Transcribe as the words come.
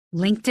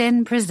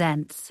LinkedIn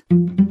presents.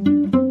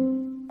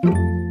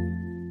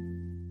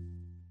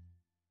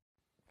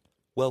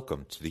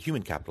 Welcome to the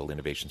Human Capital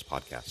Innovations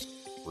Podcast.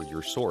 We're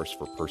your source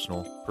for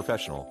personal,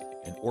 professional,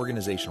 and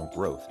organizational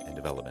growth and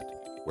development,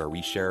 where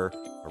we share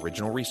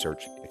original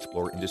research,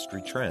 explore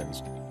industry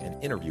trends,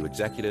 and interview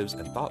executives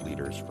and thought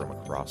leaders from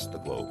across the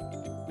globe.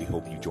 We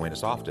hope you join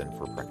us often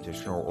for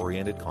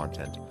practitioner-oriented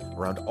content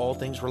around all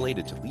things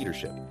related to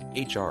leadership,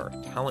 HR,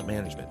 talent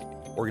management,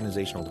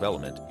 organizational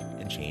development,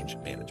 and change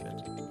management.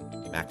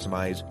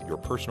 Maximize your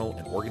personal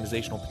and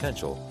organizational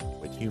potential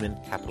with Human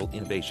Capital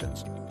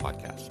Innovations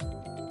Podcast.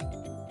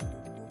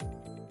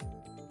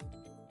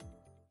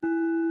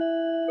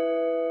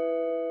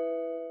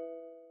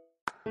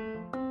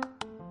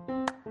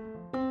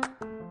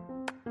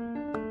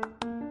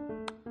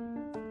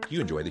 If you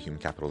enjoy the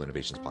Human Capital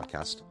Innovations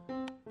Podcast,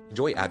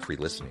 enjoy ad-free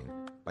listening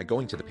by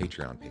going to the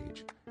Patreon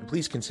page, and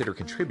please consider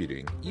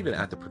contributing even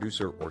at the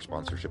producer or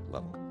sponsorship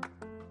level.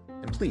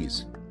 And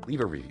please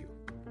leave a review.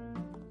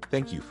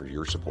 Thank you for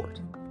your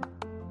support.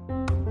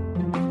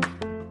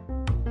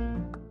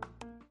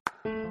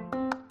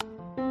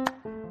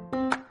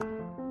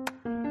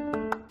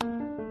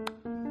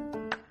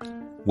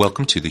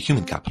 Welcome to the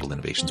Human Capital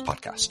Innovations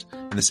Podcast.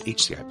 In this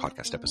HCI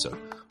podcast episode,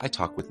 I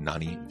talk with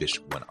Nani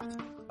Vishwanath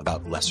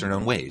about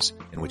lesser-known ways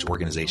in which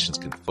organizations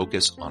can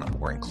focus on a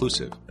more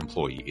inclusive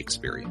employee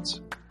experience.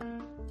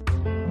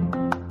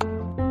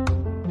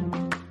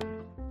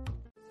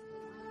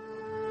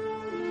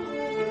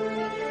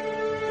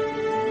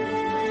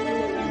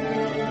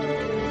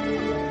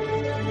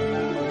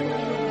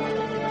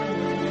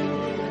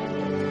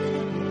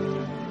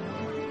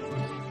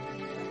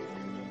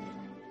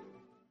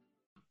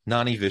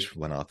 Nani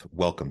Vishwanath,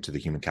 welcome to the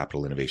Human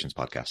Capital Innovations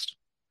Podcast.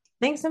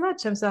 Thanks so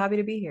much. I'm so happy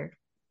to be here.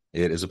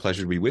 It is a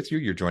pleasure to be with you.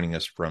 You're joining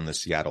us from the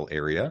Seattle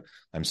area.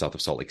 I'm south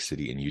of Salt Lake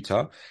City in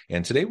Utah.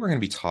 And today we're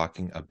going to be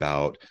talking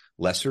about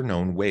lesser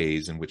known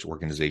ways in which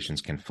organizations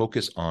can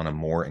focus on a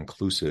more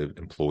inclusive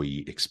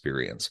employee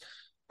experience.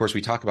 Of course,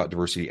 we talk about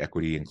diversity,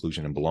 equity,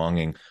 inclusion, and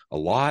belonging a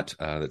lot.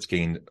 That's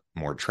gained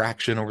more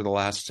traction over the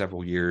last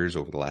several years,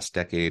 over the last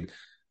decade.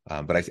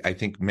 But I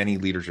think many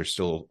leaders are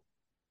still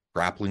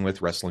wrestling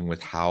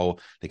with how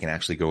they can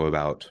actually go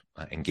about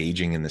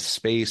engaging in this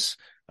space.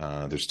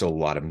 There's still a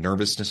lot of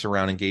nervousness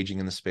around engaging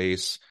in the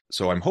space.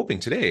 So I'm hoping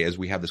today, as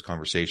we have this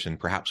conversation,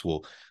 perhaps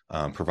we'll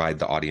provide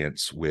the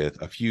audience with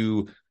a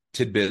few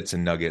tidbits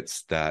and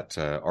nuggets that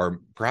are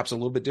perhaps a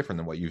little bit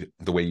different than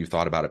the way you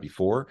thought about it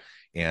before,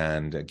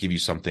 and give you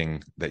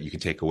something that you can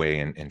take away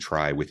and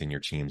try within your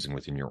teams and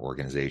within your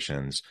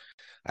organizations.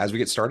 As we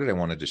get started, I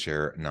wanted to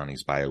share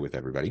Nani's bio with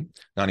everybody.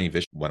 Nani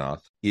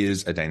Vishwanath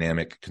is a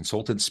dynamic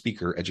consultant,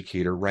 speaker,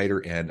 educator, writer,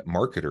 and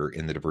marketer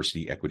in the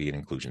diversity, equity, and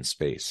inclusion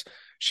space.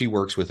 She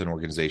works with an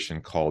organization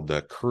called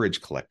the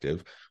Courage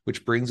Collective,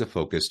 which brings a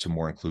focus to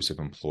more inclusive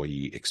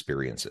employee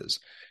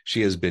experiences.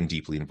 She has been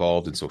deeply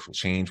involved in social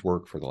change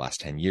work for the last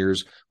 10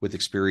 years, with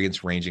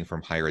experience ranging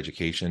from higher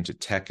education to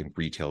tech and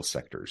retail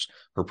sectors.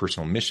 Her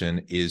personal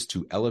mission is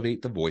to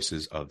elevate the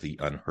voices of the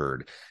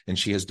unheard, and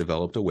she has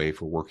developed a way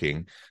for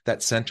working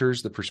that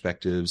centers the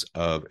perspectives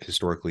of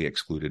historically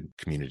excluded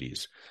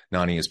communities.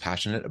 Nani is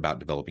passionate about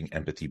developing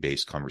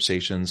empathy-based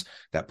conversations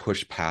that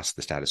push past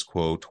the status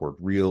quo toward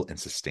real and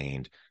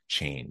sustained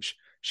change.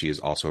 She is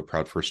also a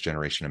proud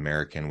first-generation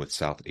American with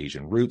South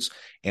Asian roots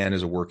and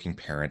is a working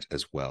parent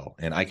as well.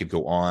 And I could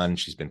go on.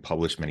 She's been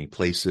published many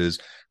places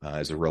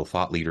as a real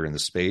thought leader in the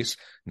space.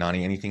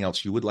 Nani, anything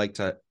else you would like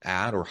to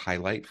add or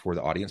highlight for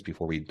the audience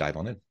before we dive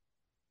on in?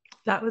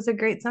 That was a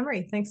great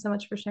summary. Thanks so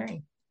much for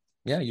sharing.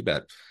 Yeah, you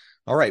bet.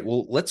 All right.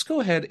 Well, let's go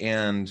ahead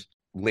and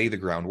lay the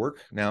groundwork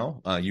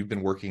now. You've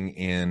been working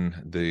in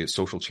the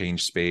social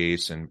change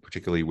space and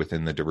particularly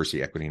within the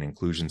diversity, equity, and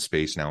inclusion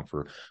space now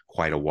for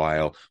quite a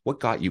while. What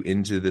got you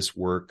into this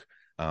work?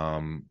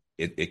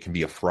 It can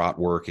be a fraught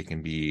work. It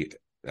can be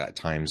at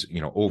times,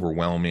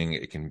 overwhelming.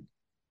 It can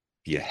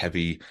be a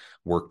heavy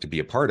work to be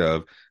a part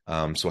of.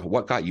 So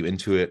what got you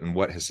into it, and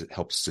what has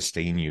helped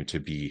sustain you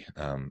to be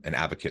an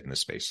advocate in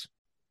this space?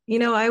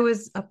 I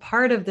was a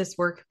part of this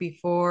work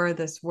before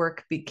this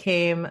work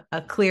became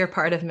a clear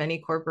part of many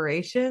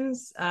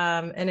corporations,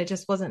 and it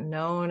just wasn't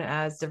known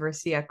as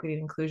diversity, equity,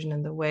 and inclusion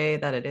in the way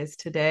that it is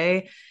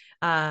today.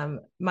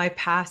 My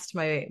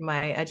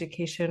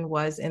education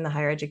was in the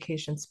higher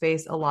education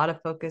space, a lot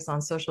of focus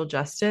on social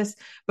justice,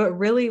 but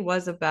really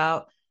was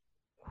about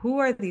who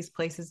are these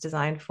places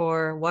designed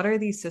for? What are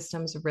these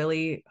systems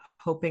really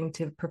hoping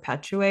to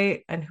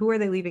perpetuate? And who are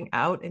they leaving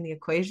out in the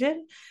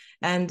equation?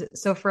 And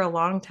so for a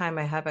long time,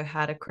 I have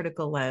had a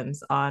critical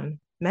lens on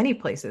many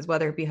places,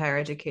 whether it be higher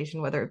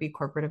education, whether it be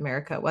corporate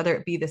America, whether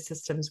it be the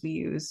systems we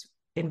use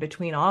in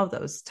between all of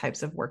those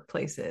types of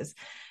workplaces,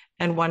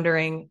 and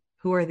wondering,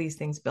 who are these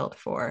things built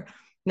for?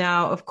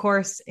 Now, of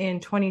course,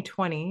 in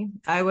 2020,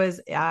 I was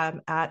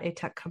at a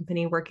tech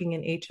company working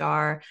in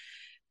HR,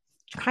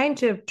 trying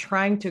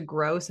to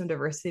grow some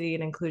diversity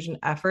and inclusion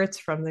efforts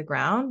from the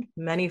ground.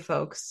 Many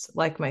folks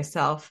like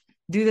myself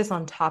do this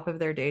on top of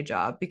their day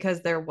job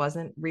because there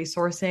wasn't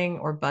resourcing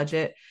or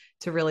budget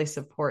to really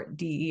support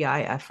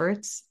DEI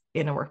efforts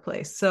in a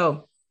workplace.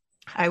 So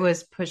I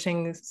was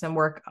pushing some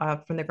work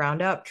from the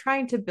ground up,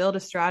 trying to build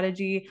a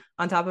strategy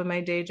on top of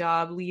my day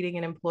job, leading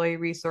an employee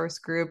resource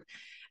group.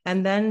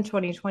 And then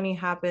 2020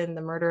 happened,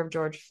 the murder of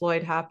George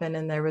Floyd happened,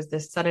 and there was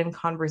this sudden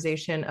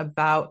conversation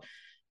about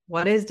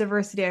what is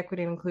diversity,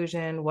 equity, and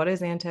inclusion? What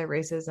is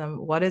anti-racism?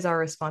 What is our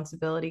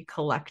responsibility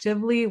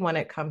collectively when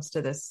it comes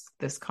to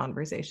this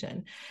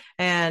conversation?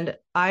 And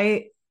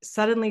I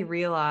suddenly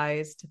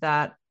realized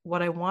that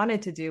what I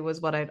wanted to do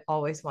was what I'd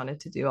always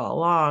wanted to do all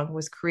along,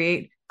 was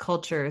create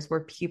cultures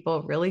where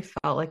people really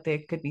felt like they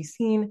could be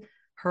seen,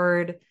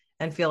 heard,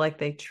 and feel like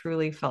they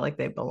truly felt like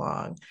they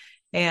belong.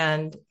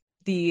 And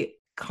the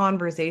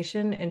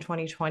conversation in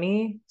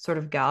 2020 sort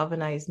of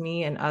galvanized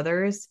me and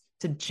others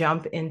to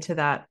jump into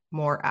that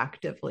more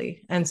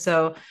actively. And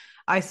so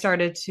I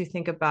started to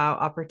think about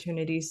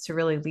opportunities to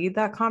really lead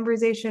that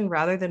conversation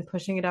rather than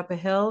pushing it up a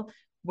hill.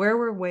 Where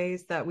were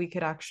ways that we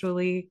could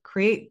actually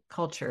create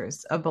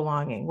cultures of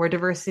belonging, where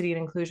diversity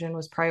and inclusion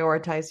was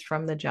prioritized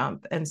from the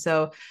jump? And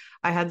so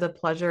I had the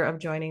pleasure of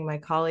joining my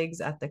colleagues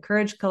at the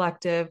Courage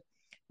Collective,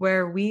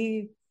 where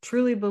we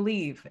truly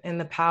believe in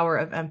the power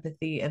of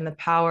empathy and the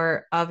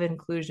power of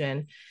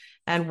inclusion,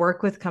 and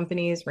work with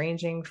companies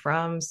ranging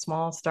from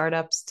small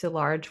startups to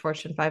large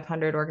Fortune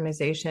 500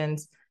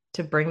 organizations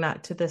to bring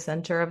that to the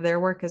center of their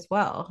work as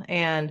well.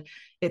 And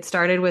it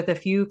started with a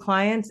few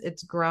clients.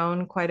 It's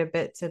grown quite a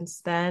bit since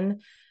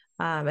then.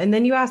 And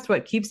then you asked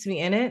what keeps me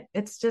in it.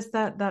 It's just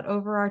that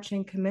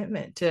overarching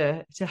commitment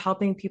to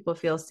helping people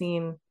feel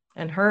seen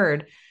and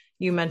heard.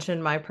 You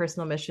mentioned my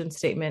personal mission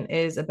statement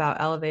is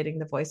about elevating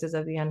the voices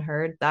of the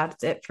unheard.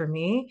 That's it for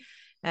me.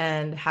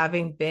 And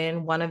having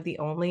been one of the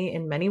only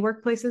in many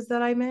workplaces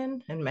that I'm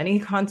in and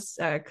many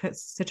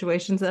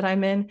situations that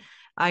I'm in,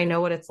 I know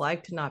what it's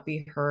like to not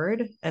be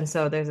heard. And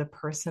so there's a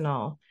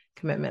personal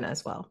commitment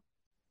as well.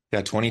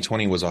 Yeah,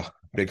 2020 was a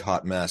big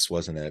hot mess,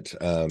 wasn't it?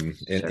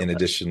 In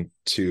addition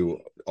to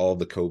all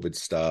the COVID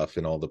stuff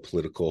and all the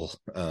political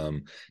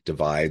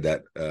divide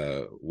that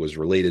was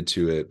related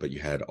to it, but you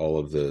had all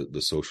of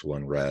the social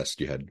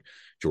unrest. You had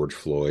George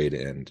Floyd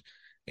and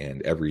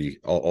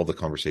all the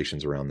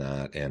conversations around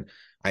that. And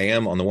I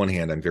am, on the one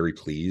hand, I'm very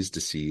pleased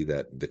to see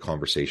that the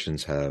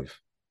conversations have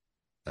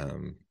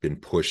been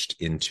pushed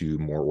into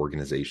more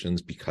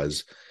organizations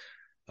because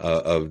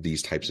of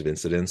these types of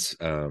incidents.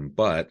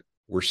 But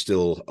we're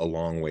still a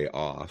long way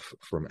off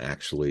from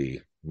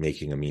actually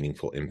making a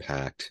meaningful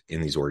impact in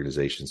these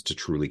organizations to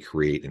truly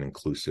create an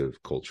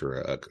inclusive culture,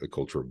 a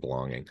culture of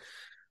belonging.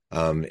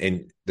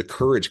 And the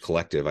Courage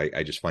Collective,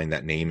 I just find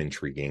that name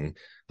intriguing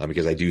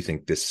because I do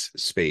think this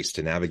space,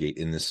 to navigate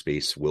in this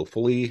space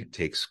willfully,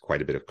 takes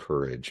quite a bit of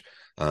courage.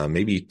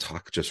 Maybe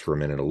talk just for a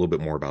minute a little bit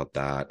more about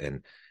that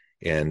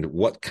and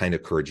what kind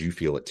of courage you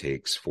feel it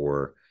takes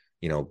for,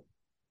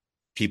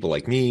 people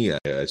like me,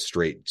 a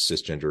straight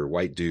cisgender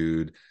white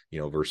dude,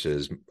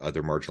 versus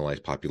other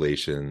marginalized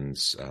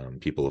populations,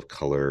 people of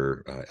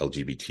color,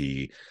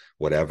 LGBT,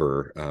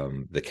 whatever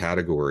the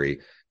category,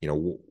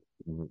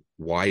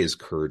 why is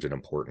courage an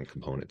important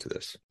component to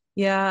this?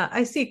 Yeah,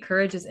 I see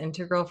courage as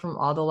integral from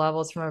all the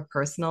levels, from a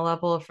personal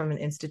level, from an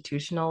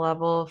institutional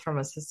level, from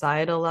a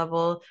societal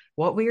level.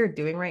 What we are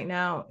doing right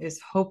now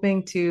is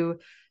hoping to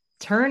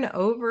turn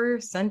over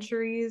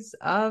centuries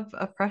of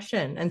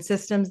oppression and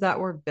systems that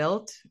were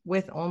built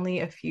with only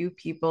a few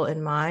people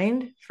in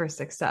mind for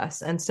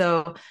success. And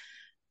so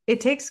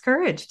it takes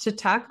courage to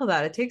tackle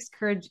that. It takes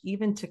courage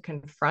even to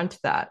confront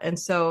that. And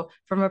so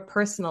from a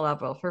personal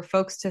level, for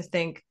folks to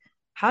think,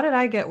 how did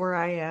I get where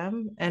I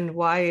am? And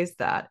why is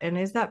that? And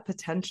is that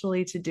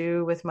potentially to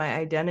do with my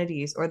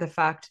identities or the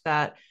fact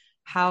that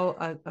how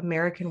an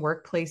American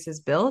workplace is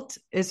built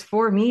is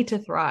for me to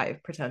thrive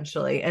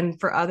potentially and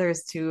for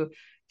others to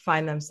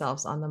find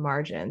themselves on the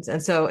margins?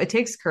 And so it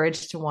takes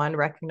courage to, one,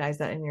 recognize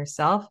that in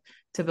yourself,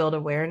 to build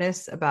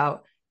awareness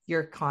about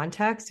your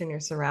context and your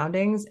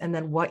surroundings, and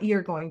then what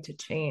you're going to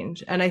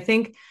change. And I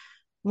think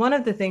one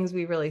of the things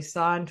we really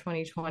saw in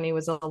 2020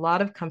 was a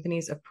lot of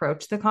companies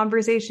approach the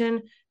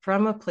conversation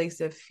from a place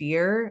of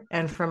fear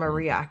and from a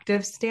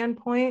reactive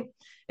standpoint.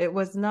 It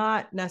was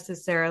not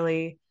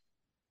necessarily,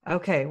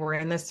 okay, we're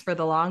in this for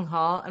the long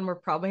haul, and we're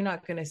probably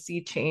not going to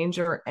see change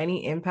or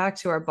any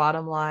impact to our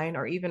bottom line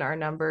or even our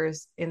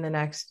numbers in the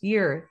next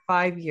year,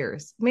 5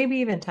 years, maybe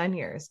even 10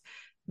 years.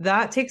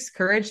 That takes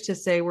courage to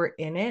say we're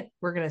in it,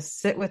 we're going to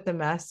sit with the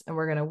mess, and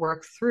we're going to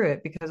work through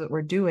it, because what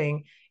we're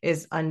doing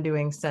is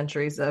undoing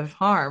centuries of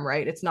harm,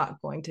 right? It's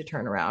not going to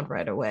turn around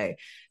right away.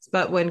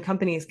 But when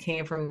companies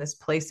came from this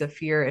place of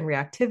fear and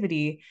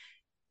reactivity,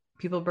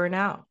 people burn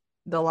out.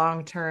 The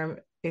long-term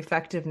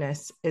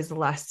effectiveness is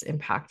less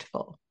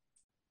impactful.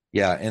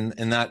 Yeah,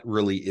 and that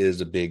really is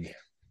a big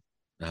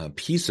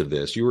piece of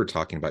this. You were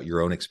talking about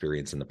your own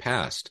experience in the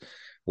past,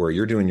 where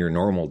you're doing your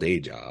normal day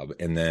job,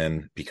 and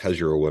then because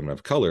you're a woman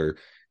of color,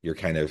 you're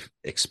kind of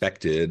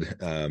expected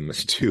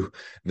to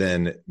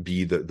then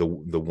be the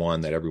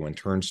one that everyone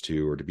turns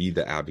to, or to be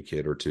the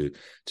advocate, or to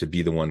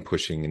be the one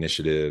pushing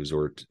initiatives,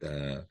 or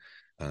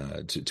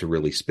to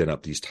really spin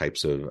up these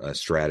types of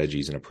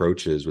strategies and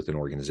approaches within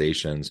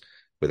organizations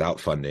without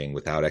funding,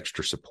 without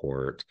extra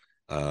support.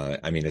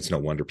 I mean, it's no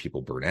wonder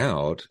people burn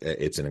out.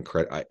 It's an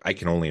I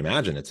can only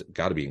imagine it's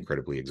got to be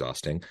incredibly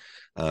exhausting.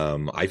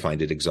 I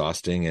find it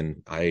exhausting,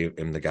 and I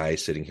am the guy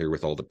sitting here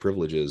with all the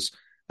privileges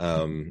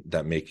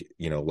that make,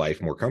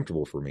 life more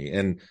comfortable for me.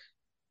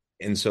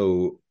 And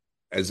so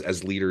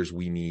as leaders,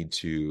 we need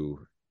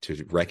to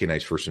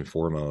recognize first and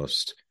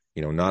foremost,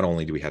 not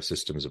only do we have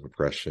systems of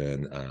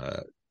oppression,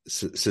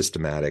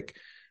 systematic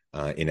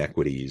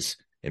inequities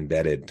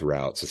embedded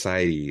throughout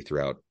society,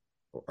 throughout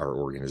our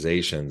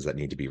organizations that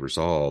need to be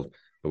resolved,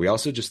 but we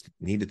also just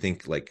need to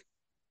think like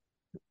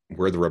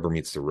where the rubber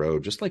meets the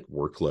road, just like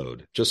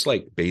workload, just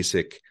like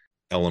basic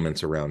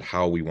elements around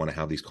how we want to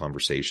have these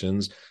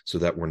conversations so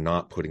that we're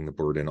not putting the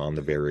burden on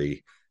the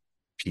very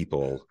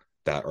people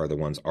that are the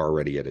ones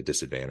already at a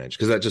disadvantage,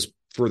 because that just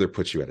further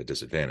puts you at a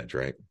disadvantage,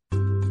 right?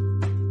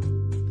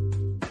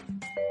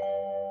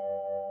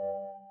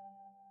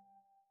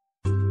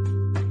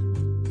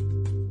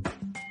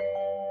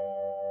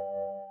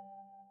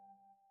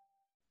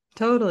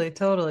 Totally,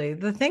 totally.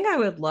 The thing I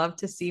would love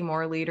to see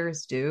more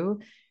leaders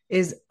do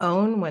is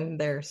own when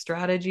their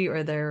strategy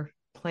or their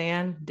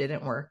plan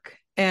didn't work.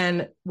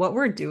 And what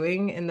we're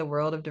doing in the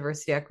world of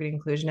diversity, equity,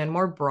 inclusion, and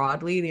more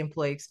broadly, the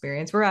employee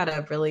experience, we're at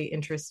a really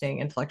interesting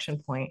inflection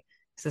point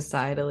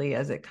societally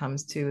as it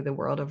comes to the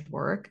world of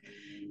work.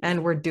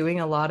 And we're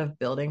doing a lot of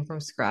building from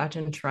scratch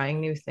and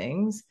trying new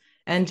things.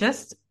 And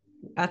just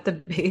at the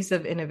base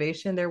of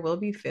innovation, there will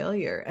be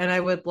failure. And I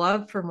would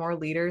love for more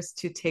leaders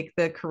to take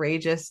the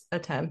courageous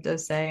attempt of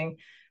saying,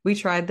 we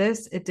tried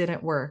this, it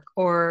didn't work.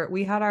 Or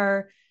we had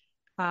our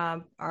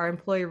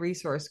employee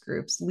resource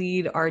groups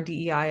lead our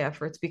DEI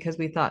efforts because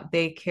we thought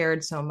they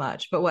cared so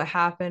much. But what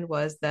happened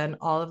was then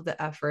all of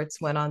the efforts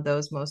went on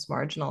those most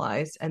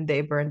marginalized and they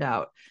burned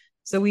out.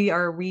 So we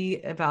are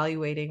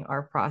reevaluating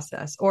our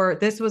process. Or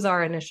this was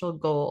our initial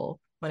goal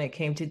when it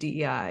came to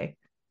DEI,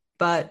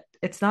 but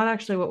it's not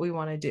actually what we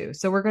want to do.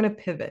 So we're going to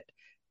pivot.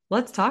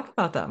 Let's talk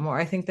about that more.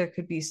 I think there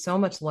could be so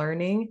much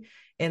learning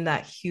in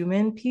that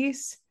human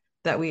piece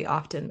that we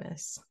often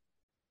miss.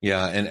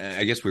 Yeah, and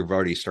I guess we've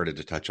already started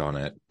to touch on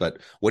it, but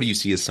what do you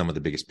see as some of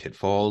the biggest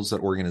pitfalls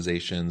that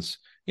organizations,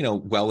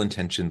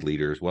 well-intentioned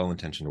leaders,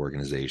 well-intentioned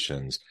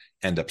organizations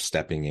end up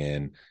stepping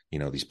in,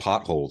 these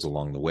potholes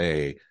along the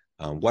way?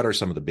 What are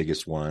some of the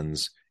biggest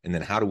ones? And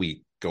then how do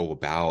we go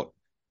about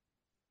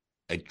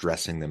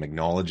addressing them,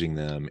 acknowledging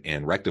them,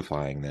 and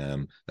rectifying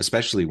them,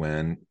 especially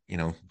when,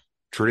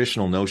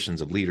 traditional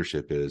notions of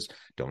leadership is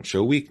don't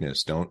show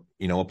weakness, don't,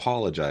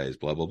 apologize,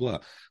 blah, blah, blah.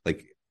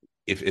 Like,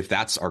 if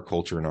that's our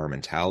culture and our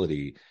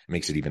mentality, it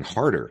makes it even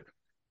harder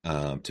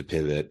to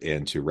pivot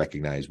and to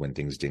recognize when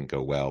things didn't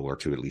go well, or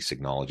to at least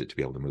acknowledge it to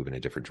be able to move in a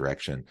different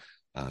direction.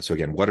 So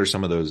again, what are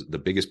some of the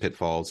biggest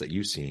pitfalls that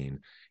you've seen,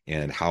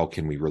 and how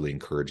can we really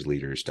encourage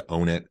leaders to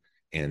own it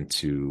and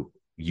to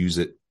use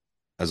it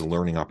as a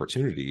learning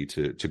opportunity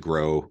to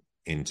grow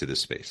into this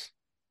space?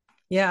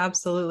 Yeah,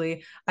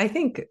 absolutely. I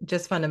think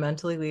just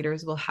fundamentally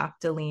leaders will have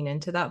to lean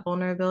into that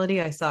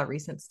vulnerability. I saw a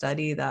recent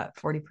study that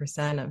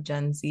 40% of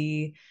Gen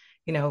Z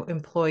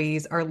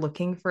employees are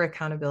looking for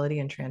accountability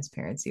and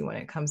transparency when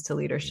it comes to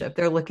leadership.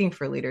 They're looking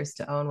for leaders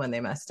to own when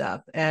they messed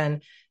up.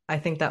 And I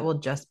think that will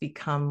just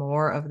become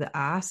more of the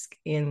ask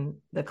in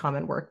the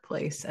common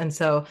workplace. And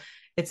so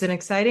it's an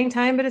exciting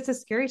time, but it's a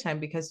scary time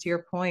because, to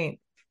your point,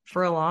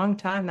 for a long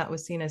time, that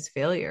was seen as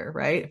failure,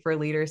 right? For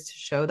leaders to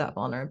show that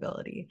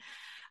vulnerability.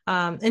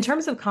 In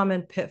terms of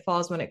common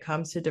pitfalls when it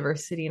comes to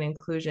diversity and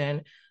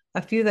inclusion,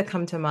 a few that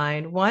come to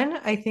mind. One,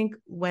 I think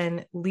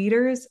when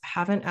leaders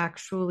haven't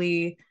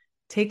actually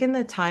taken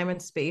the time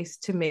and space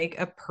to make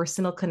a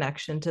personal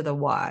connection to the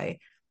why.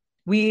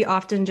 We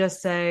often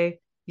just say,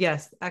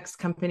 yes, X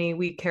company,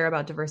 we care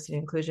about diversity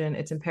and inclusion.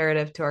 It's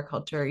imperative to our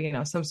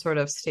culture, some sort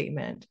of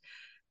statement.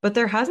 But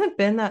there hasn't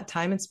been that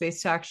time and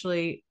space to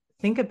actually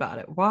think about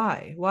it.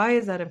 Why? Why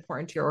is that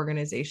important to your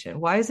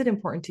organization? Why is it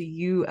important to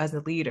you as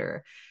a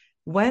leader?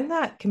 When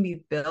that can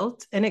be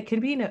built, and it can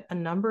be a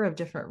number of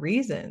different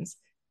reasons,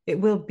 it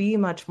will be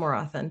much more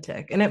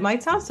authentic. And it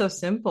might sound so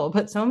simple,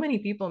 but so many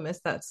people miss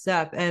that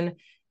step. And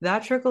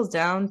that trickles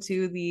down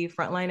to the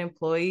frontline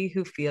employee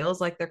who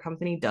feels like their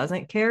company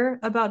doesn't care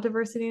about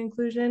diversity and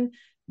inclusion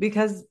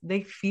because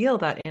they feel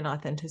that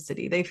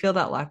inauthenticity. They feel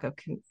that lack of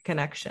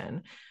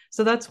connection.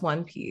 So that's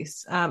one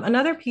piece.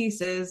 Another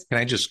piece is...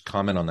 Can I just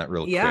comment on that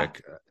real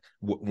quick?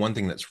 One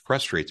thing that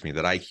frustrates me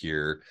that I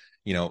hear,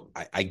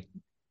 I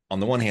on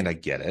the one hand, I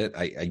get it.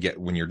 I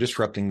get when you're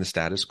disrupting the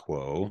status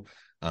quo,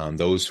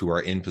 those who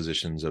are in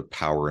positions of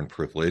power and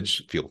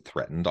privilege feel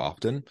threatened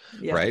often,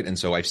 right? And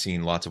so I've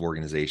seen lots of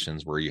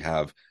organizations where you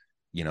have,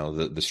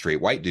 the straight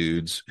white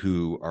dudes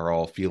who are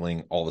all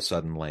feeling all of a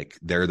sudden like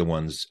they're the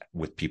ones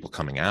with people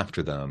coming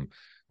after them.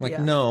 Like,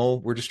 no,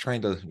 we're just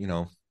trying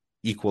to,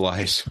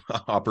 equalize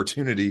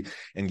opportunity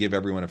and give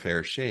everyone a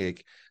fair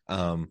shake.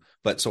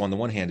 But so on the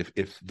one hand,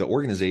 if the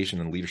organization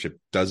and leadership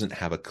doesn't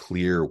have a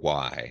clear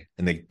why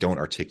and they don't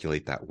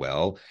articulate that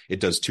well, it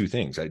does two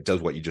things. It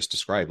does what you just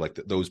described, like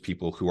those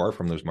people who are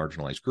from those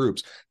marginalized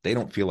groups, they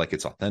don't feel like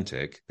it's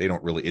authentic. They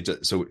don't really,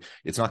 so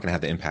it's not going to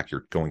have the impact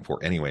you're going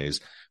for anyways.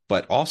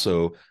 But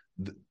also,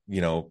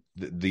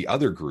 the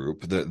other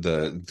group,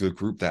 the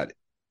group that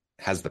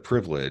has the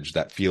privilege,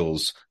 that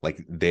feels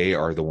like they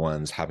are the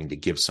ones having to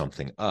give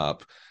something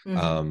up,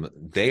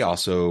 they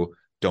also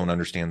don't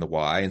understand the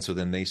why. And so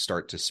then they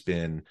start to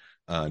spin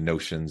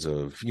notions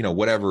of,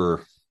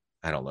 whatever,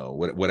 I don't know,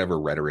 whatever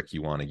rhetoric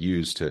you want to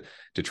use to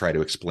try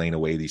to explain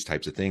away these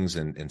types of things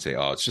and say,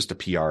 oh, it's just a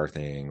PR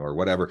thing or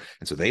whatever.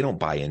 And so they don't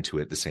buy into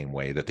it the same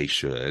way that they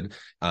should.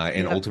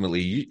 And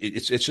ultimately,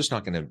 it's just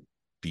not going to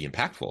be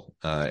impactful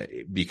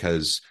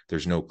because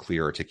there's no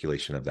clear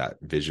articulation of that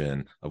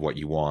vision of what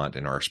you want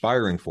and are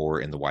aspiring for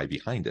and the why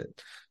behind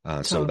it.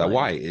 So that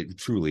why, it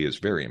truly is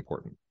very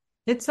important.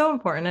 It's so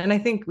important. And I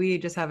think we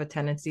just have a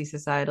tendency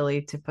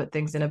societally to put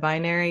things in a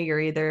binary. You're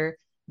either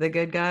the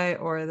good guy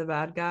or the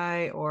bad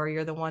guy, or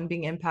you're the one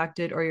being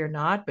impacted or you're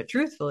not. But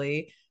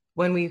truthfully,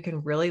 when we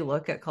can really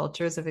look at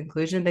cultures of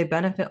inclusion, they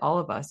benefit all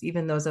of us,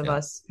 even those of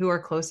us who are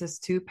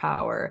closest to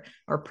power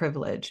or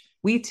privilege.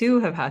 We too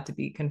have had to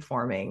be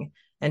conforming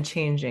and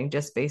changing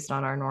just based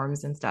on our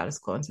norms and status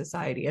quo in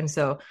society. And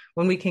so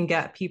when we can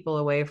get people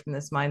away from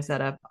this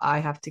mindset of, I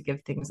have to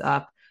give things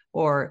up,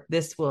 or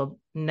this will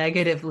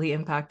negatively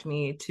impact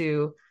me,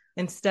 to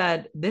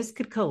instead, this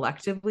could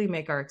collectively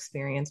make our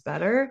experience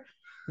better,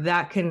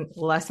 that can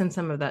lessen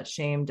some of that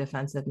shame,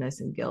 defensiveness,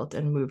 and guilt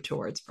and move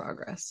towards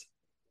progress.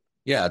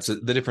 Yeah, it's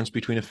the difference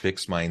between a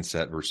fixed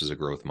mindset versus a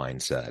growth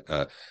mindset.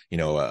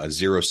 A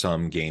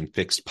zero-sum game,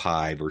 fixed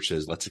pie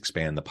versus let's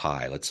expand the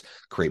pie. Let's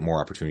create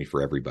more opportunity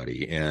for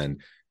everybody.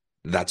 And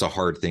that's a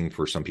hard thing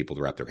for some people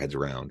to wrap their heads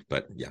around.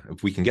 But yeah,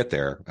 if we can get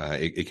there,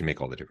 it can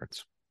make all the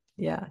difference.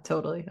 Yeah,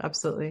 totally.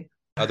 Absolutely.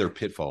 Other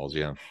pitfalls.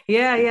 Yeah.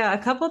 Yeah.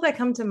 A couple that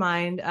come to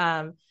mind.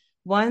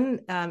 One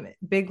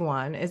big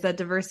one is that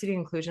diversity and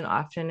inclusion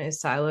often is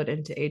siloed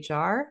into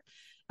HR.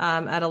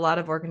 At a lot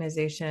of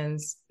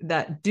organizations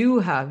that do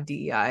have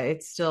DEI,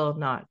 it's still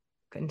not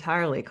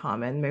entirely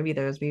common. Maybe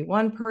there's be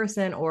one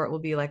person, or it will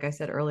be, like I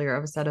said earlier,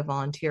 of a set of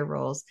volunteer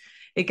roles.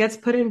 It gets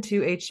put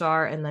into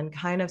HR and then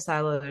kind of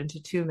siloed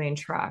into two main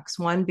tracks,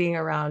 one being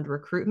around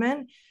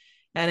recruitment.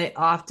 And it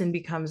often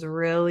becomes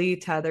really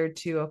tethered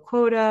to a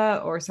quota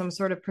or some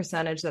sort of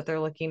percentage that they're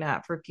looking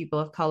at for people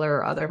of color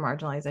or other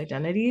marginalized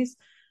identities.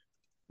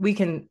 We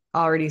can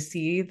already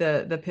see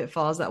the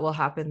pitfalls that will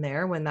happen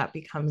there when that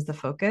becomes the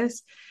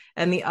focus.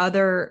 And the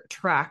other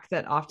track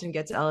that often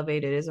gets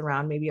elevated is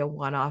around maybe a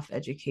one-off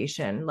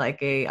education,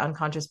 like a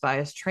unconscious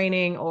bias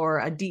training or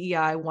a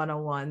DEI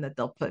 101 that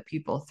they'll put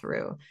people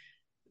through.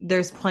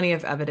 There's plenty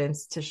of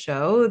evidence to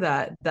show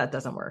that that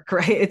doesn't work,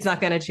 right? It's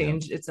not going to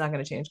change. It's not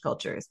going to change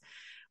cultures.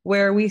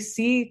 Where we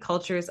see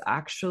cultures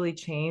actually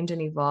change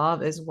and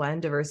evolve is when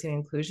diversity and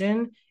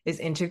inclusion is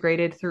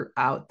integrated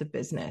throughout the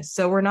business.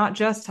 So we're not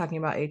just talking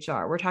about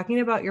HR. We're talking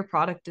about your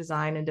product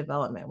design and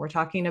development. We're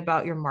talking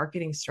about your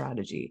marketing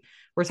strategy.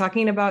 We're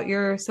talking about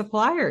your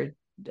supplier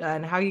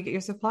and how you get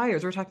your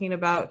suppliers. We're talking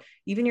about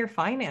even your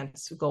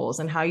finance goals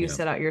and how you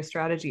set out your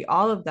strategy.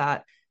 All of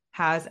that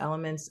has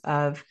elements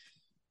of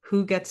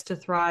who gets to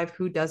thrive,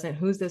 who doesn't,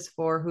 who's this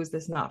for, who's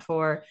this not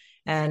for.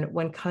 And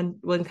when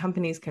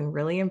companies can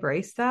really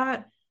embrace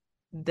that,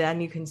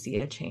 then you can see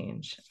a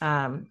change.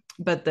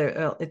 But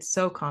it's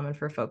so common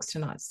for folks to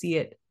not see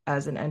it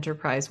as an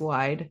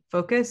enterprise-wide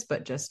focus,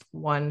 but just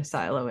one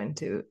silo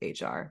into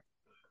HR.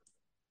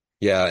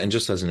 Yeah, and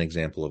just as an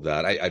example of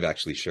that, I've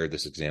actually shared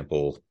this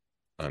example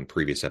on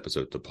previous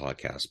episodes of the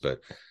podcast, but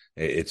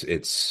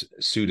it's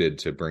suited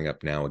to bring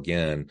up now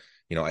again.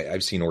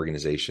 I've seen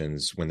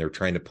organizations when they're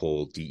trying to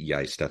pull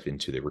DEI stuff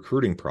into the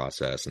recruiting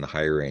process and the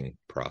hiring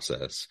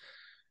process.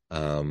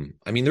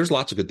 There's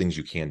lots of good things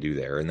you can do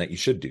there and that you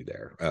should do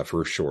there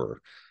for sure.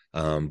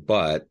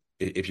 But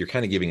if you're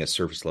kind of giving a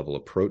surface level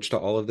approach to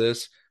all of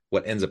this,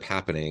 what ends up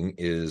happening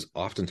is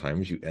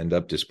oftentimes you end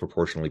up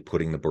disproportionately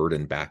putting the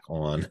burden back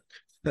on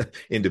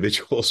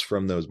individuals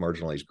from those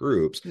marginalized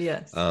groups.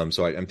 Yes.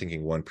 So I'm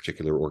thinking one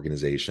particular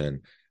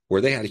organization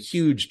where they had a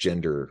huge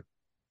gender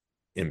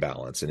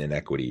imbalance and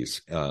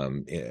inequities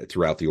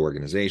throughout the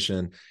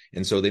organization.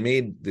 And so they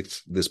made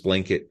this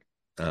blanket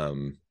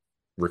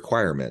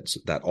requirements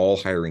that all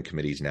hiring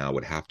committees now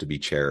would have to be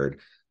chaired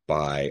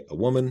by a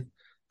woman,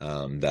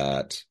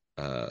 that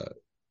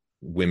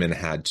women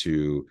had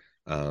to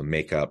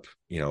make up,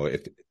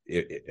 if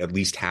at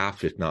least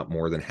half, if not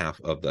more than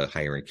half of the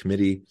hiring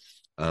committee.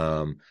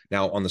 Now,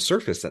 on the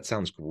surface, that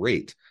sounds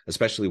great,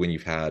 especially when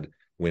you've had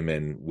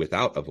women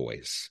without a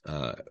voice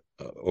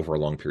over a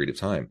long period of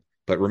time.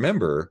 But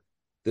remember,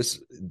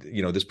 this,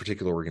 this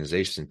particular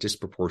organization is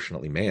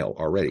disproportionately male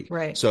already.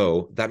 Right.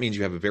 So that means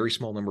you have a very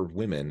small number of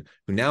women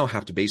who now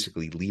have to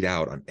basically lead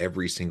out on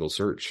every single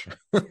search.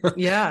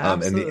 Yeah,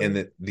 absolutely.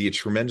 And the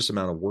tremendous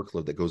amount of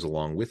workload that goes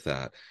along with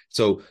that.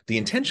 So the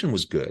intention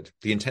was good.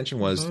 The intention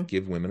was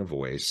give women a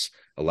voice,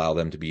 allow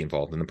them to be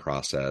involved in the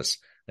process,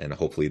 and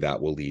hopefully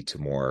that will lead to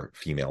more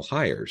female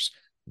hires.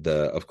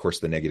 Of course,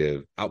 the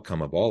negative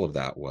outcome of all of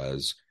that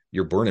was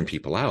you're burning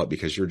people out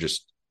because you're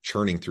just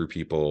churning through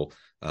people,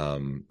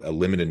 a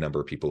limited number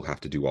of people who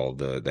have to do all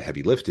the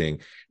heavy lifting,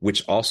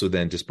 which also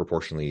then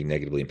disproportionately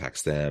negatively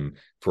impacts them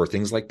for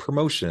things like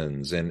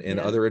promotions and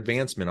other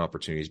advancement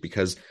opportunities,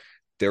 because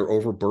they're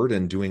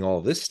overburdened doing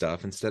all this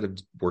stuff instead of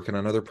working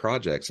on other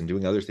projects and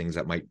doing other things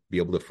that might be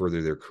able to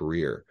further their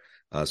career.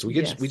 So we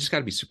just got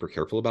to be super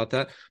careful about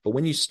that. But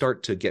when you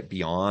start to get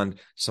beyond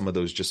some of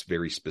those just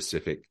very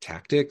specific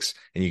tactics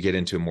and you get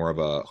into more of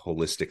a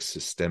holistic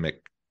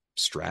systemic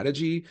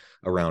strategy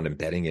around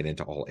embedding it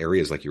into all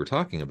areas like you were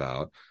talking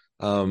about,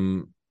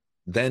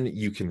 then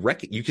you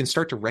can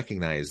start to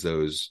recognize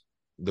those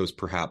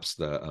perhaps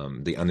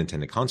the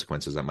unintended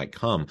consequences that might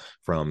come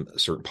from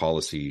certain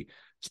policy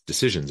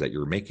decisions that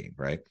you're making,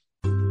 right?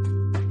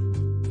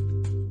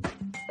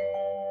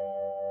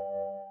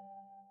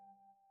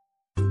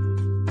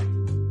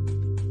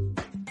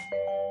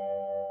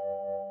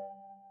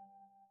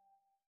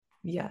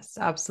 Yes,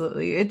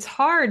 absolutely. It's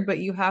hard, but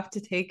you have to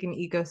take an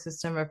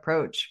ecosystem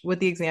approach. With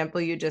the example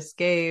you just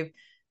gave,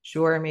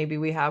 sure, maybe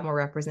we have more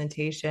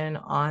representation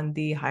on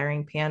the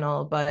hiring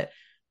panel, but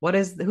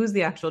who's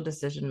the actual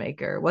decision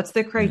maker? What's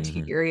the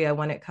criteria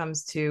when it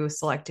comes to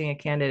selecting a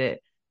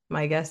candidate?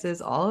 My guess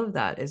is all of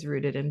that is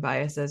rooted in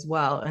bias as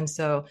well. And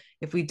so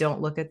if we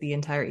don't look at the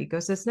entire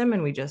ecosystem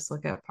and we just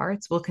look at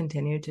parts, we'll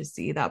continue to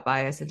see that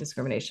bias and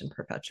discrimination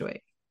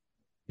perpetuate.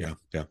 Yeah,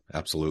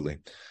 absolutely.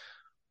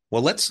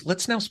 Well,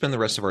 let's now spend the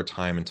rest of our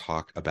time and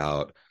talk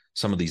about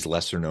some of these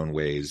lesser known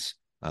ways.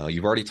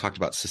 You've already talked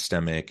about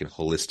systemic and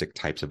holistic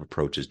types of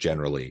approaches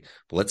generally,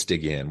 but let's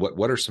dig in.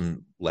 What are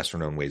some lesser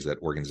known ways that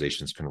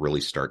organizations can really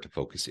start to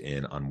focus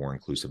in on more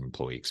inclusive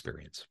employee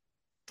experience?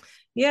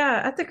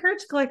 Yeah, at the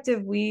Courage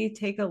Collective, we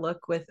take a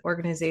look with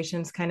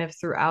organizations kind of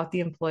throughout the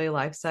employee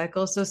life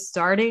cycle. So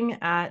starting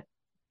at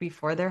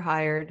before they're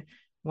hired,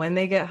 when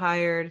they get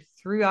hired,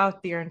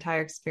 throughout their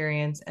entire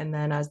experience, and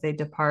then as they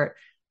depart,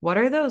 what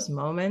are those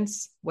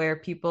moments where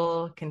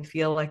people can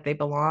feel like they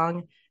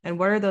belong? And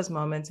what are those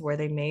moments where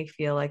they may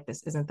feel like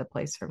this isn't the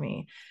place for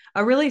me?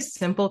 A really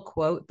simple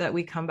quote that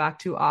we come back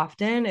to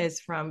often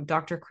is from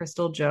Dr.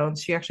 Crystal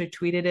Jones. She actually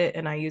tweeted it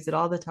and I use it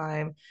all the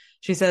time.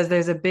 She says,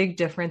 there's a big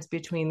difference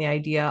between the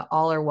idea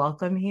all are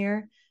welcome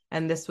here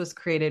and this was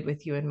created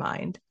with you in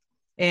mind.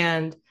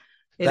 And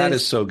that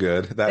is so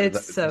good.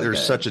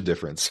 There's such a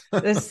difference.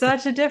 There's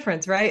such a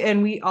difference, right?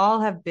 And we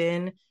all have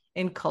been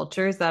in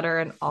cultures that are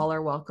an all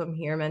are welcome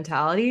here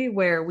mentality,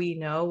 where we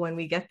know when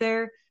we get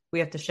there, we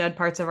have to shed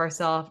parts of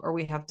ourselves or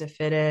we have to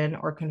fit in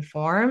or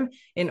conform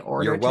in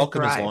order You're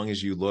welcome to thrive. As long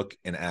as you look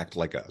and act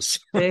like us.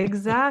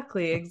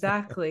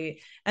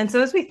 Exactly. And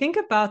so as we think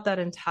about that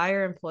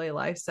entire employee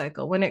life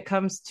cycle, when it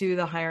comes to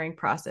the hiring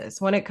process,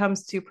 when it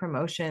comes to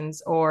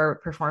promotions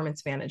or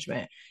performance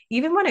management,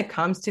 even when it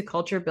comes to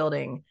culture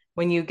building,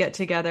 when you get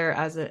together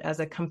as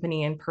a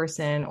company in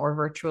person or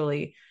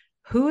virtually,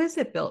 who is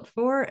it built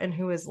for and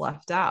who is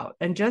left out?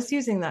 And just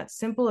using that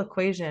simple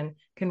equation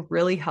can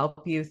really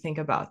help you think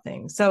about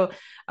things. So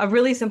a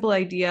really simple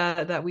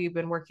idea that we've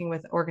been working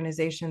with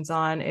organizations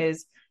on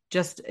is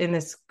just in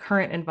this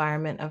current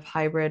environment of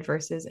hybrid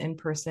versus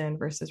in-person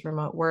versus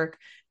remote work,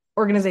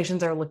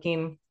 organizations are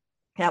looking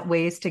at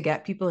ways to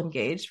get people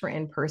engaged for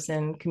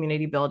in-person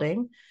community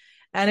building.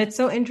 And it's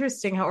so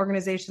interesting how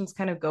organizations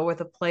kind of go with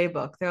a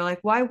playbook. They're like,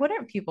 why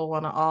wouldn't people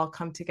want to all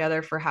come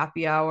together for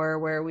happy hour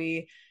where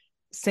we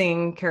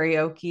sing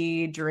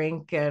karaoke,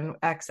 drink, and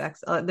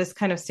XX, this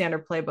kind of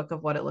standard playbook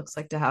of what it looks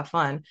like to have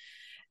fun.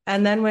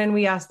 And then when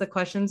we ask the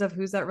questions of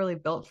who's that really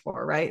built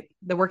for, right?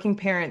 The working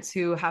parents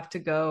who have to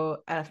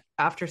go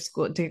after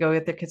school to go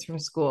get their kids from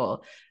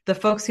school, the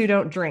folks who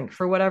don't drink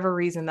for whatever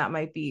reason that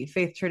might be,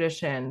 faith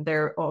tradition,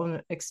 their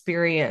own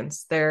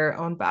experience, their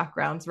own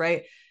backgrounds,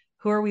 right?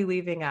 Who are we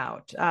leaving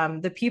out?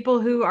 The people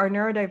who are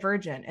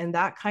neurodivergent, and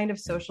that kind of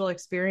social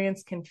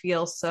experience can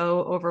feel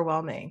so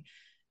overwhelming.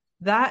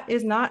 That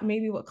is not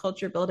maybe what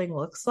culture building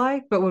looks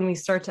like, but when we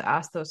start to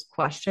ask those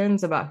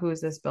questions about who is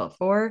this built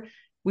for,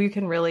 we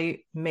can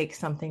really make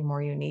something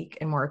more unique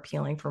and more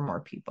appealing for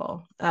more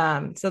people.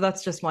 So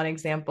that's just one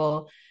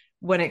example.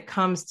 When it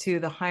comes to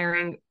the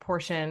hiring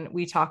portion,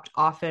 we talked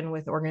often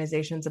with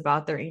organizations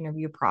about their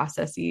interview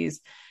processes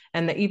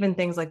and even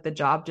things like the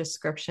job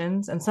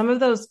descriptions and some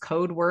of those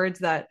code words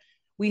that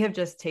we have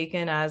just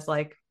taken as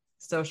like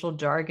social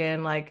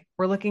jargon, like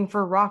we're looking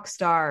for rock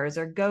stars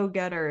or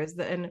go-getters.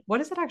 And what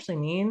does it actually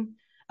mean?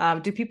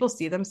 Do people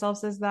see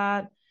themselves as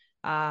that?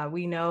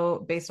 We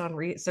know based on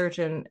research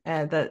and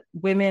that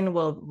women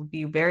will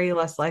be very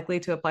less likely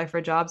to apply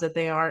for jobs that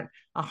they aren't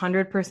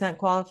 100%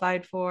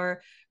 qualified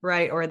for,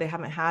 right? Or they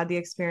haven't had the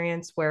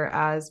experience,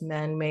 whereas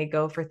men may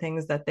go for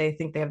things that they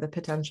think they have the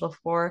potential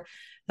for.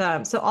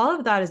 So all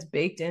of that is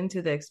baked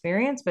into the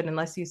experience, but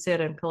unless you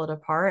sit and pull it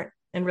apart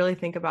and really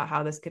think about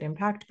how this could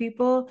impact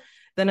people,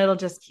 then it'll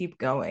just keep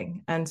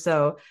going. And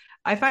so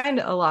I find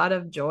a lot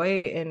of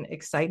joy and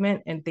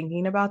excitement in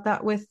thinking about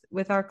that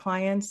with our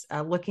clients,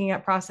 looking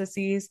at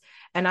processes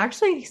and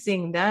actually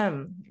seeing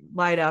them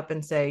light up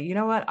and say, you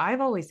know what,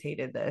 I've always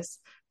hated this.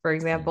 For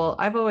example,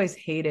 I've always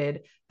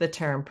hated the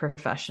term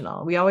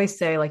professional. We always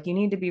say, like, you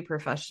need to be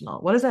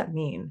professional. What does that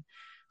mean?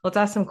 Let's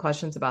ask some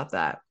questions about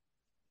that.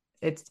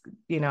 It's,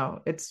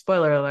 it's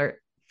spoiler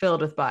alert,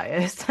 filled with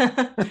bias.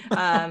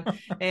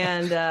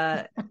 And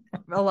a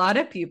lot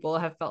of people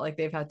have felt like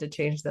they've had to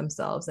change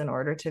themselves in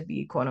order to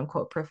be quote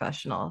unquote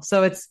professional.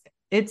 So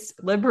it's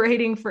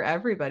liberating for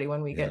everybody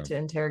when we get to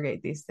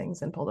interrogate these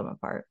things and pull them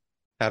apart.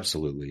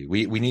 Absolutely.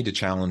 We need to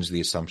challenge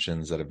the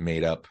assumptions that have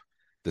made up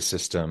the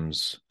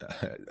systems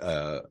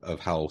of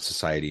how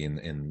society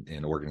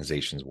and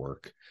organizations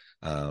work.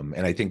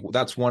 And I think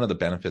that's one of the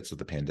benefits of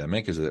the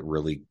pandemic, is that it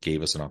really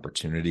gave us an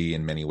opportunity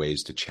in many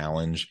ways to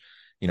challenge,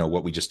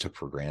 what we just took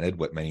for granted,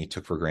 what many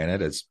took for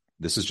granted as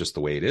this is just the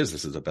way it is.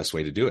 This is the best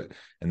way to do it.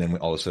 And then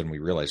all of a sudden we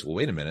realize, well,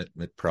 wait a minute,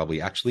 it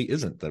probably actually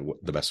isn't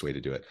the best way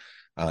to do it.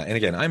 And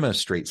again, I'm a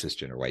straight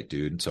cisgender white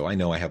dude, so I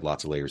know I have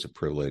lots of layers of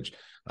privilege.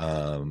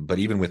 But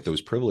even with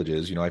those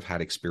privileges, I've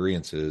had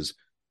experiences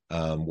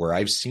where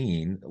I've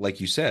seen,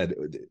 like you said,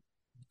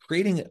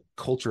 creating a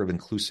culture of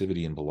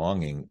inclusivity and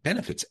belonging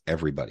benefits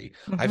everybody.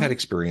 Mm-hmm. I've had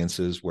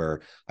experiences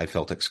where I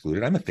felt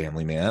excluded. I'm a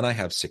family man. I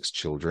have 6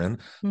 children.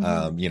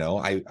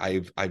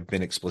 Mm-hmm. I've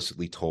been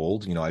explicitly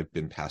told, I've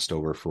been passed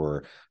over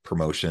for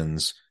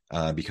promotions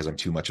because I'm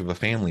too much of a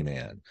family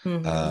man,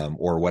 mm-hmm.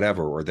 Or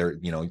whatever, or they're,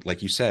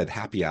 like you said,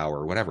 happy hour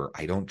or whatever.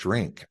 I don't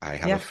drink. I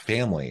have a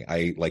family.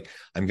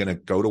 I'm going to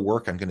go to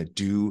work. I'm going to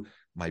do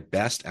my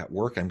best at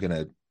work. I'm going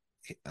to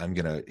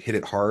hit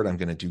it hard. I'm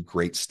going to do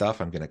great stuff.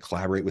 I'm going to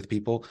collaborate with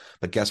people.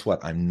 But guess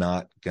what? I'm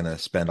not going to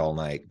spend all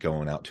night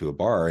going out to a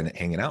bar and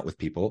hanging out with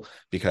people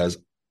because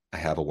I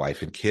have a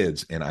wife and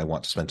kids and I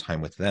want to spend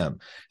time with them.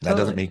 And that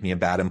doesn't make me a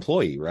bad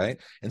employee, right?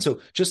 And so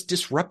just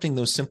disrupting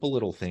those simple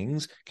little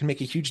things can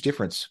make a huge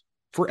difference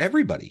for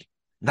everybody.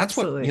 That's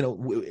Absolutely.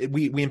 What,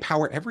 we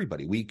empower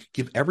everybody. We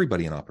give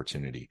everybody an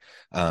opportunity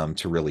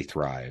to really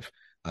thrive.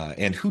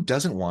 And who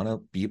doesn't want to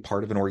be a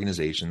part of an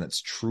organization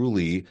that's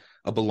truly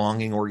a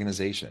belonging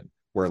organization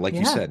where, like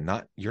you said,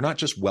 you're not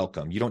just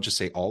welcome. You don't just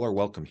say all are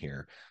welcome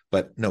here,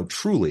 but no,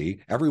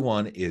 truly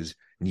everyone is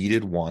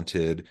needed,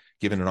 wanted,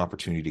 given an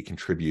opportunity to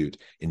contribute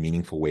in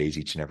meaningful ways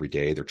each and every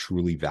day. They're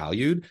truly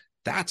valued.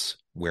 That's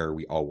where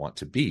we all want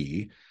to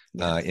be.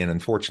 Yes. And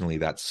unfortunately,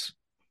 that's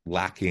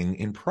lacking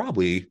in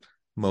probably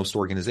most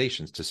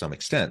organizations to some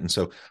extent. And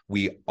so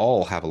we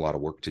all have a lot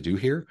of work to do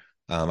here.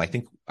 I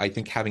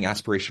think having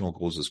aspirational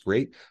goals is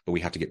great, but we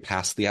have to get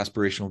past the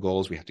aspirational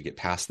goals. We have to get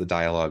past the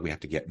dialogue. We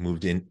have to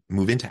move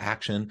into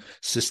action,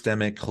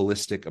 systemic,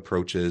 holistic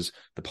approaches,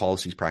 the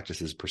policies,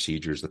 practices,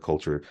 procedures, the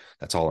culture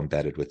that's all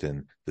embedded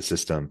within the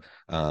system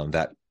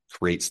that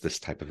creates this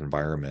type of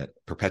environment,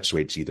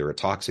 perpetuates either a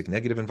toxic,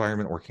 negative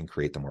environment or can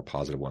create the more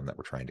positive one that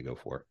we're trying to go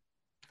for.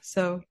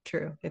 So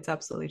true. It's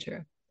absolutely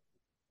true.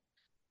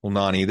 Well,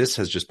 Nani, this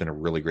has just been a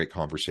really great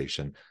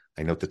conversation.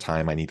 I note the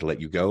time I need to let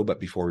you go, but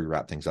before we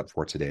wrap things up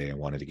for today, I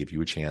wanted to give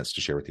you a chance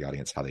to share with the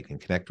audience how they can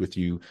connect with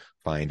you,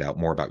 find out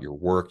more about your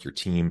work, your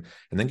team,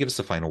 and then give us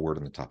the final word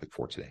on the topic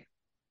for today.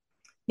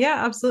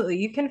 Yeah, absolutely.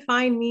 You can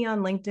find me on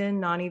LinkedIn,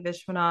 Nani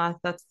Vishwanath.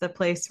 That's the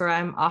place where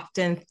I'm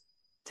often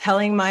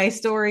telling my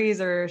stories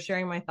or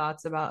sharing my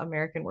thoughts about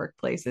American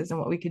workplaces and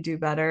what we could do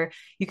better.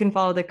 You can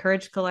follow the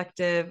Courage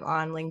Collective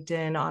on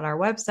LinkedIn, on our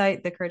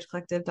website,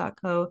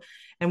 thecouragecollective.co.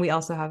 And we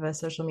also have a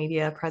social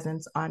media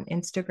presence on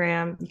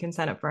Instagram. You can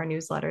sign up for our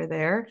newsletter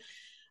there.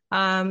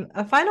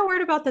 A final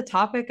word about the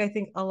topic. I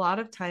think a lot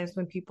of times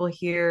when people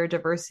hear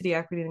diversity,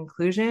 equity, and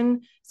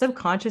inclusion,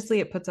 subconsciously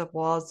it puts up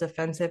walls,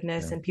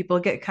 defensiveness, and people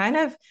get kind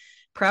of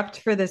prepped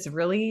for this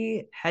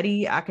really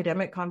heady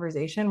academic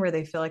conversation where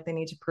they feel like they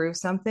need to prove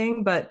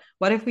something. But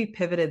what if we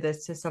pivoted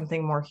this to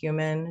something more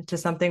human, to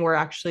something where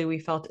actually we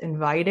felt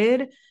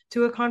invited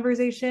to a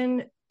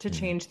conversation to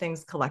change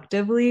things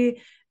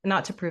collectively,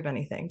 not to prove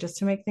anything, just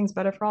to make things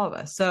better for all of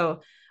us.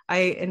 So I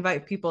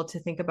invite people to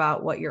think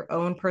about what your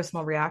own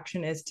personal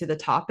reaction is to the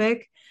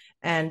topic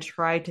and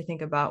try to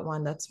think about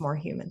one that's more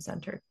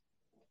human-centered.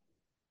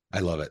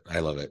 I love it.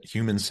 I love it.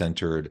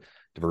 Human-centered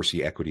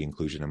diversity, equity,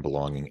 inclusion, and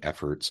belonging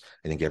efforts.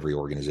 I think every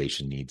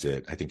organization needs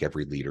it. I think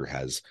every leader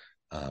has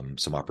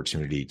some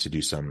opportunity to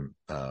do some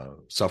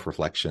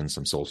self-reflection,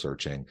 some soul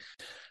searching.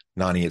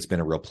 Nani, it's been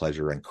a real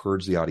pleasure. I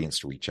encourage the audience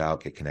to reach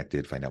out, get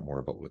connected, find out more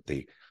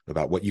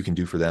about what you can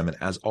do for them. And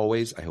as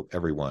always, I hope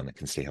everyone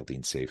can stay healthy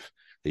and safe,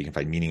 that you can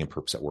find meaning and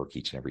purpose at work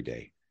each and every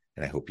day.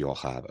 And I hope you all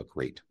have a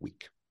great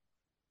week.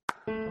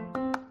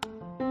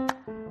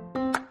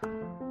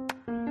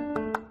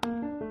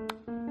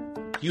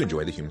 Do you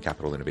enjoy the Human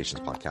Capital Innovations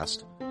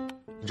podcast?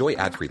 Enjoy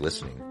ad-free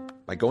listening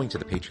by going to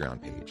the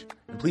Patreon page,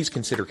 and please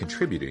consider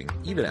contributing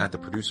even at the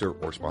producer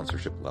or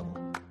sponsorship level.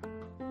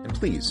 And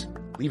please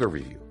leave a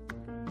review.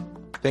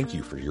 Thank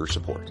you for your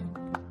support.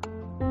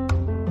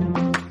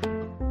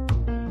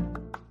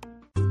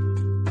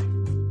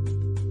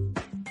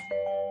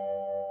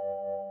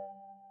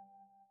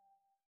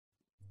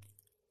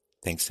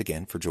 Thanks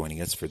again for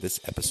joining us for this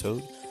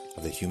episode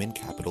of the Human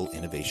Capital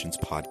Innovations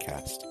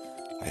podcast.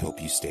 I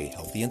hope you stay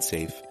healthy and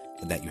safe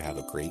and that you have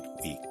a great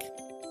week.